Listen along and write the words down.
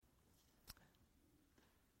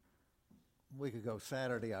week ago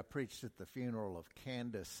Saturday, I preached at the funeral of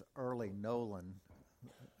Candace Early Nolan,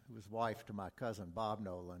 who was wife to my cousin Bob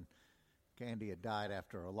Nolan. Candy had died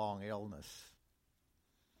after a long illness.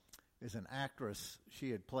 As an actress,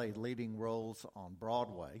 she had played leading roles on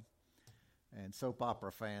Broadway, and soap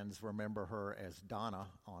opera fans remember her as Donna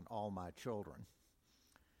on All My Children.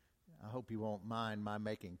 I hope you won't mind my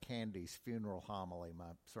making Candy's funeral homily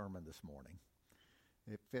my sermon this morning.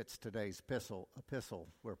 It fits today's epistle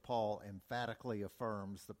where Paul emphatically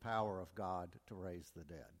affirms the power of God to raise the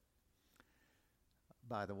dead.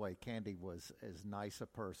 By the way, Candy was as nice a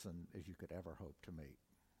person as you could ever hope to meet.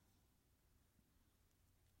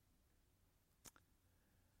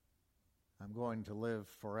 I'm going to live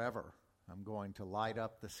forever. I'm going to light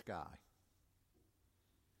up the sky.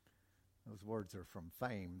 Those words are from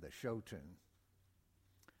Fame, the show tune.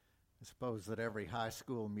 I suppose that every high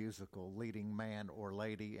school musical leading man or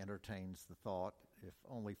lady entertains the thought, if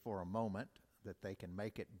only for a moment, that they can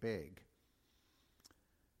make it big.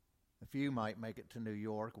 A few might make it to New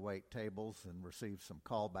York, wait tables, and receive some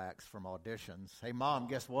callbacks from auditions. Hey, Mom,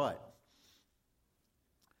 guess what?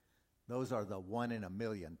 Those are the 1 in a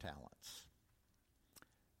million talents.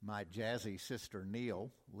 My jazzy sister Neil,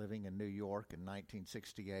 living in New York in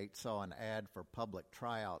 1968, saw an ad for public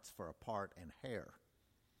tryouts for a part in Hair.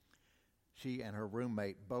 She and her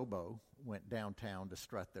roommate Bobo went downtown to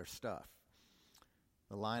strut their stuff.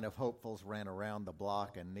 The line of hopefuls ran around the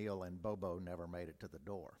block, and Neil and Bobo never made it to the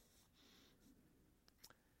door.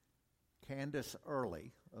 Candace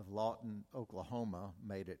Early of Lawton, Oklahoma,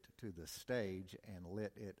 made it to the stage and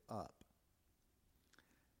lit it up.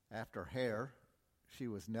 After Hair, she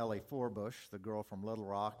was Nellie Forbush, the girl from Little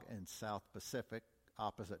Rock and South Pacific,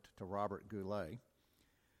 opposite to Robert Goulet.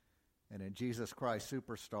 And in Jesus Christ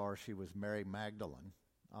Superstar, she was Mary Magdalene,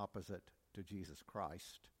 opposite to Jesus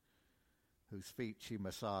Christ, whose feet she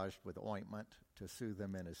massaged with ointment to soothe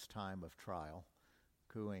him in his time of trial,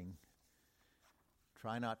 cooing,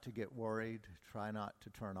 "Try not to get worried, try not to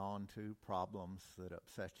turn on to problems that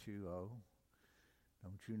upset you, oh.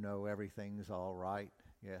 Don't you know everything's all right?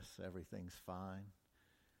 Yes, everything's fine.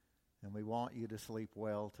 And we want you to sleep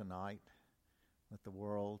well tonight. Let the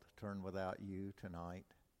world turn without you tonight.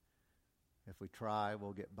 If we try,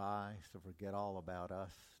 we'll get by, so forget all about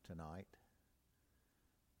us tonight."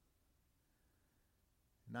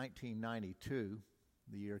 In 1992,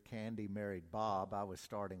 the year Candy married Bob, I was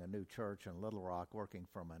starting a new church in Little Rock, working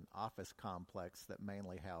from an office complex that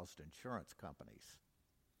mainly housed insurance companies.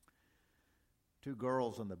 2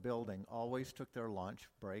 girls in the building always took their lunch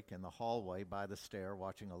break in the hallway by the stair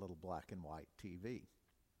watching a little black and white TV.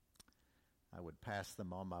 I would pass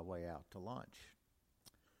them on my way out to lunch.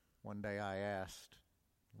 One day I asked,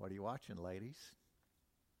 "What are you watching, ladies?"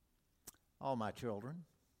 "All My Children."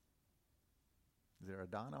 "Is there a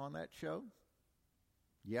Donna on that show?"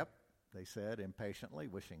 "Yep," they said impatiently,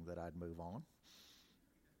 wishing that I'd move on.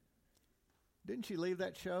 "Didn't she leave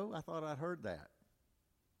that show? I thought I'd heard that."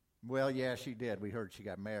 "Well, yeah, she did. We heard she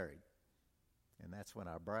got married." And that's when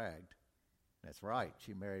I bragged. "That's right,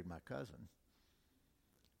 she married my cousin."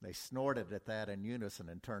 They snorted at that in unison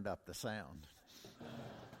and turned up the sound.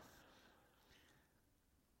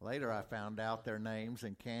 Later, I found out their names,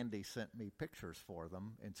 and Candy sent me pictures for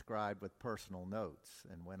them, inscribed with personal notes.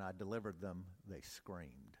 And when I delivered them, they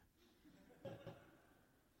screamed.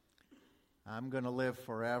 "I'm going to live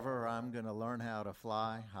forever. I'm going to learn how to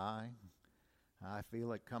fly high. I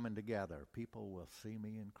feel it coming together. People will see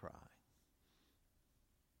me and cry."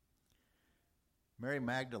 Mary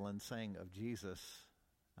Magdalene sang of Jesus,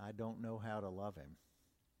 "I don't know how to love him."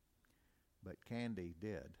 But Candy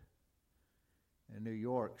did. In New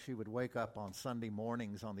York, she would wake up on Sunday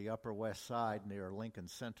mornings on the Upper West Side near Lincoln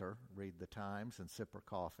Center, read the Times and sip her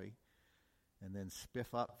coffee, and then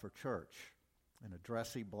spiff up for church in a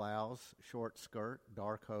dressy blouse, short skirt,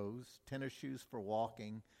 dark hose, tennis shoes for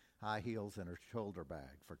walking, high heels, and her shoulder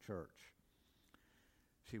bag for church.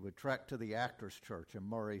 She would trek to the Actors Church in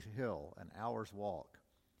Murray Hill, an hour's walk,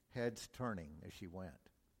 heads turning as she went.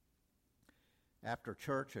 After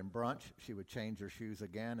church and brunch, she would change her shoes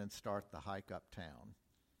again and start the hike uptown.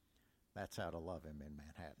 That's how to love him in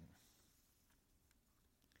Manhattan.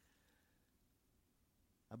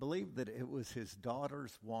 I believe that it was his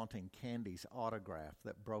daughters wanting Candy's autograph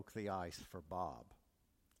that broke the ice for Bob.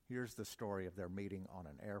 Here's the story of their meeting on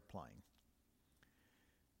an airplane.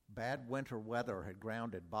 Bad winter weather had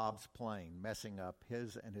grounded Bob's plane, messing up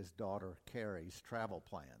his and his daughter Carrie's travel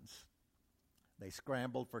plans. They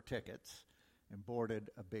scrambled for tickets and boarded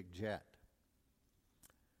a big jet.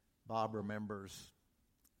 Bob remembers,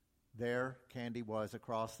 there Candy was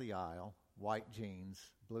across the aisle, white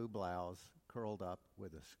jeans, blue blouse, curled up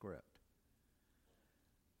with a script.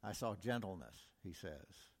 I saw gentleness, he says,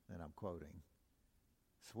 and I'm quoting,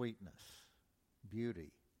 sweetness,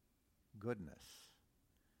 beauty, goodness.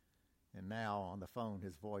 And now on the phone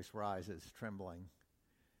his voice rises, trembling.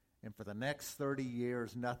 And for the next 30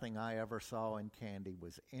 years, nothing I ever saw in Candy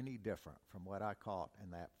was any different from what I caught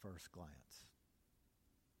in that first glance.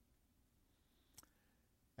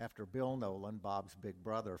 After Bill Nolan, Bob's big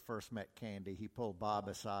brother, first met Candy, he pulled Bob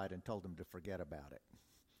aside and told him to forget about it.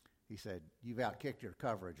 He said, "You've outkicked your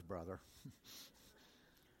coverage, brother."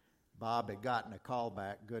 Bob had gotten a call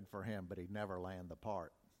back, good for him, but he'd never land the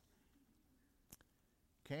part.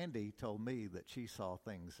 Candy told me that she saw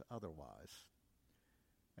things otherwise.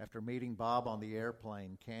 After meeting Bob on the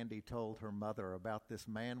airplane, Candy told her mother about this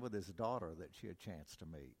man with his daughter that she had chanced to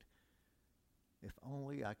meet. If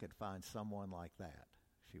only I could find someone like that,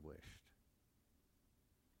 she wished.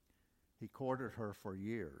 He courted her for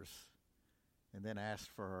years and then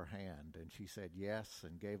asked for her hand, and she said yes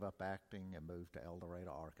and gave up acting and moved to El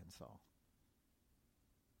Dorado, Arkansas.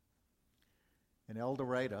 In El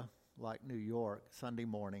Dorado, like New York, Sunday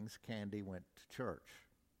mornings, Candy went to church,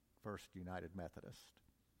 First United Methodist.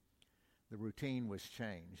 The routine was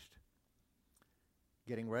changed.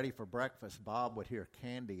 Getting ready for breakfast, Bob would hear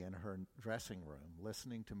Candy in her dressing room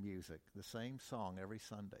listening to music, the same song every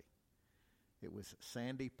Sunday. It was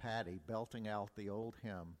Sandi Patty belting out the old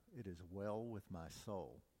hymn, "It Is Well With My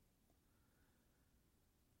Soul."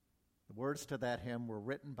 The words to that hymn were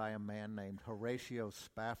written by a man named Horatio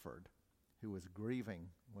Spafford, who was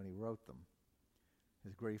grieving when he wrote them.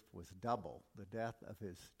 His grief was double, the death of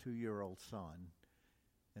his 2-year-old son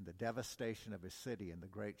and the devastation of his city in the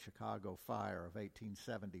Great Chicago Fire of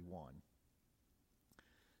 1871.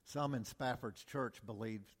 Some in Spafford's church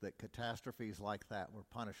believed that catastrophes like that were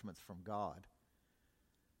punishments from God.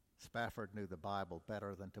 Spafford knew the Bible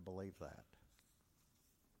better than to believe that.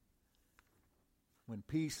 When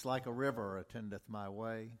peace like a river attendeth my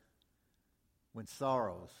way, when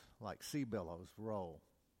sorrows like sea billows roll,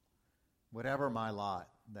 whatever my lot,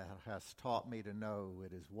 thou hast taught me to know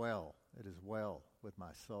it is well with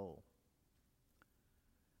my soul.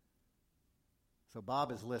 So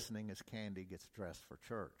Bob is listening as Candy gets dressed for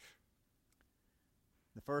church.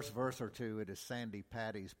 The first verse or two, it is Sandi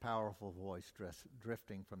Patty's powerful voice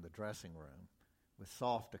drifting from the dressing room with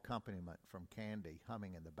soft accompaniment from Candy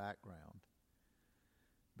humming in the background.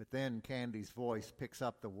 But then Candy's voice picks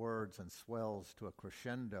up the words and swells to a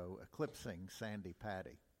crescendo, eclipsing Sandi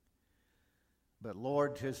Patty. But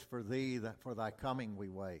Lord, 'tis for thee, that for thy coming we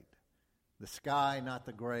wait. The sky, not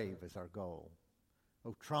the grave, is our goal.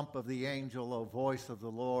 O trump of the angel, O voice of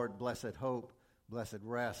the Lord, blessed hope, blessed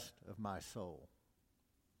rest of my soul.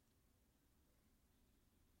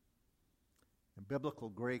 In biblical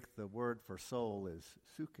Greek, the word for soul is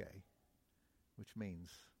psyche, which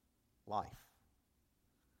means life.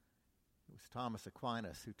 It was Thomas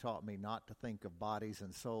Aquinas who taught me not to think of bodies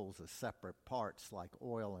and souls as separate parts like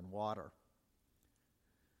oil and water.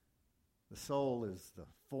 The soul is the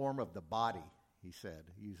form of the body, he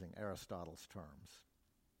said, using Aristotle's terms.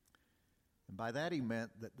 And by that he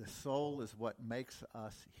meant that the soul is what makes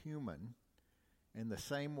us human in the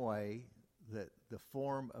same way that the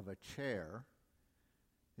form of a chair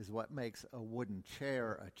is what makes a wooden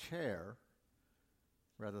chair a chair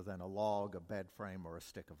rather than a log, a bed frame, or a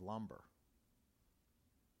stick of lumber.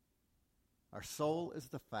 Our soul is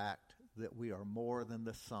the fact that we are more than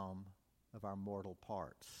the sum of our mortal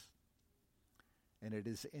parts. And it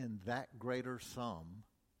is in that greater sum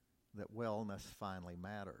that wellness finally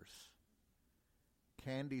matters.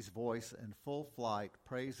 Candy's voice in full flight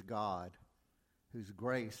praised God, whose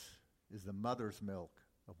grace is the mother's milk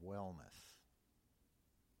of wellness.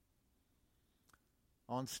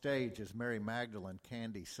 On stage as Mary Magdalene,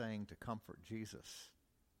 Candy sang to comfort Jesus.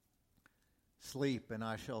 Sleep and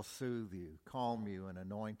I shall soothe you, calm you and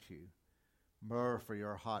anoint you. Myrrh for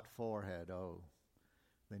your hot forehead, oh.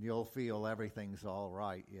 Then you'll feel everything's all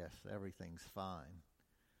right. Yes, everything's fine.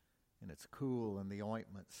 And it's cool and the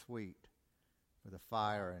ointment sweet for the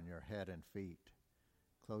fire in your head and feet.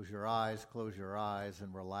 Close your eyes,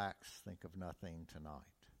 and relax. Think of nothing tonight.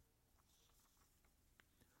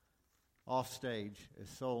 Off stage, as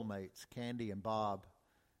soulmates, Candy and Bob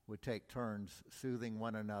would take turns soothing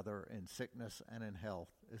one another in sickness and in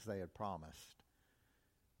health as they had promised,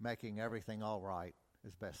 making everything all right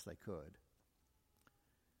as best they could.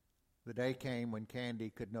 The day came when Candy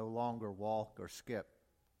could no longer walk or skip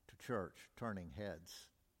to church, turning heads.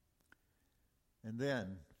 And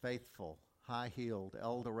then faithful, high-heeled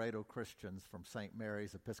El Dorado Christians from St.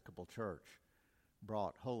 Mary's Episcopal Church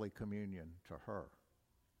brought Holy Communion to her.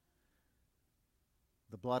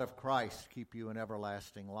 The blood of Christ keep you in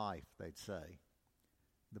everlasting life, they'd say.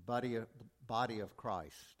 the body of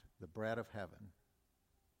Christ, the bread of heaven.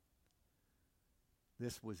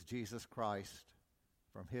 This was Jesus Christ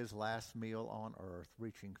from his last meal on earth,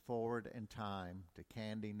 reaching forward in time to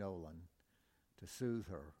Candy Nolan to soothe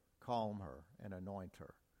her, calm her, and anoint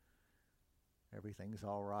her. Everything's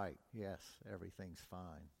all right. Yes, everything's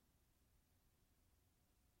fine.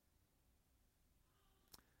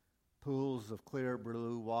 Pools of clear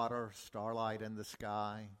blue water, starlight in the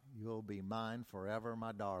sky, you'll be mine forever,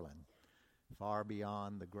 my darling, far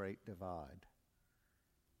beyond the great divide.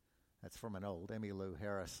 That's from an old Emmylou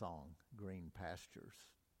Harris song, Green Pastures.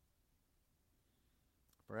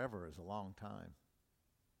 Forever is a long time.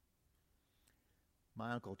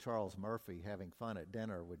 My Uncle Charles Murphy, having fun at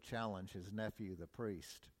dinner, would challenge his nephew, the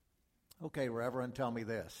priest. Okay, Reverend, tell me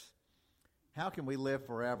this. How can we live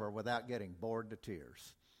forever without getting bored to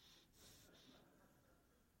tears?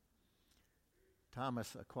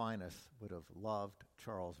 Thomas Aquinas would have loved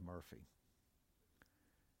Charles Murphy.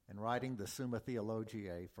 In writing the Summa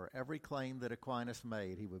Theologiae, for every claim that Aquinas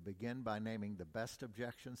made, he would begin by naming the best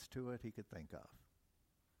objections to it he could think of.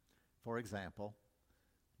 For example,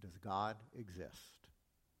 does God exist?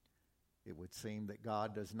 It would seem that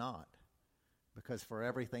God does not, because for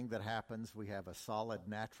everything that happens, we have a solid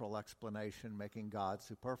natural explanation making God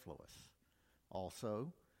superfluous.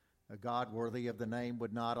 Also, a God worthy of the name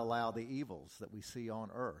would not allow the evils that we see on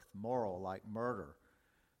earth, moral like murder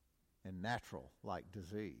and natural like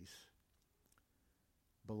disease.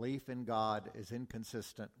 Belief in God is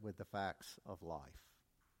inconsistent with the facts of life.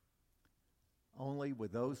 Only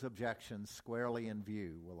with those objections squarely in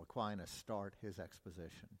view will Aquinas start his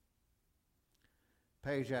exposition.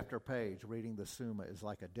 Page after page, reading the Summa is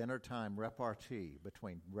like a dinner-time repartee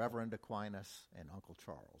between Reverend Aquinas and Uncle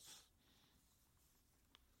Charles.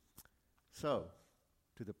 So,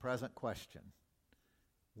 to the present question,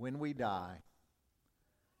 when we die,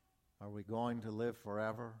 are we going to live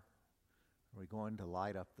forever? Are we going to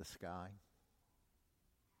light up the sky?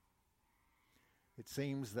 It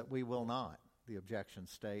seems that we will not, the objection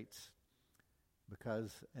states,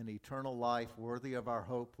 because an eternal life worthy of our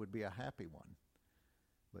hope would be a happy one.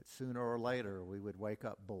 But sooner or later, we would wake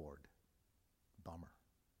up bored. Bummer.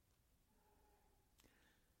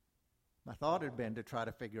 My thought had been to try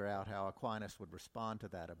to figure out how Aquinas would respond to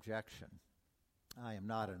that objection. I am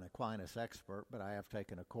not an Aquinas expert, but I have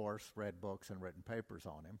taken a course, read books, and written papers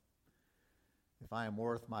on him. If I am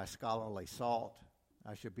worth my scholarly salt,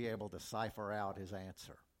 I should be able to cipher out his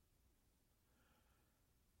answer.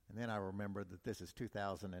 And then I remembered that this is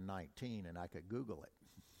 2019 and I could Google it.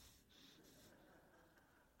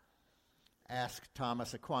 Ask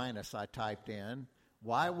Thomas Aquinas, I typed in,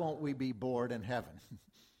 why won't we be bored in heaven?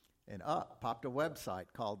 And up popped a website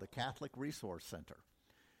called the Catholic Resource Center,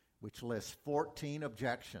 which lists 14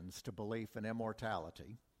 objections to belief in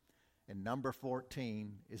immortality, and number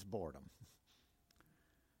 14 is boredom.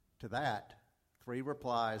 To that, 3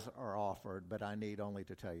 replies are offered, but I need only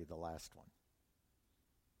to tell you the last one.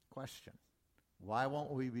 Question: why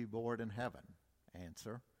won't we be bored in heaven?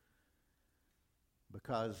 Answer: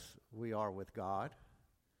 because we are with God,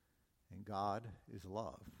 and God is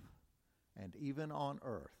love. And even on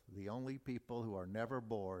earth, the only people who are never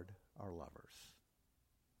bored are lovers.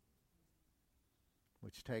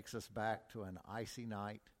 Which takes us back to an icy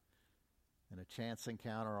night and a chance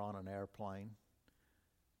encounter on an airplane,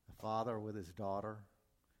 a father with his daughter,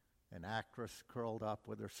 an actress curled up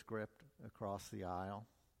with her script across the aisle.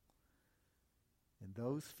 In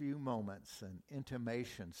those few moments, an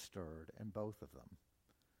intimation stirred in both of them,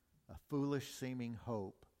 a foolish-seeming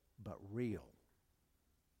hope, but real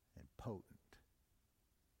and potent.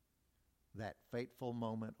 That fateful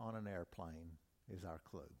moment on an airplane is our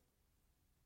clue.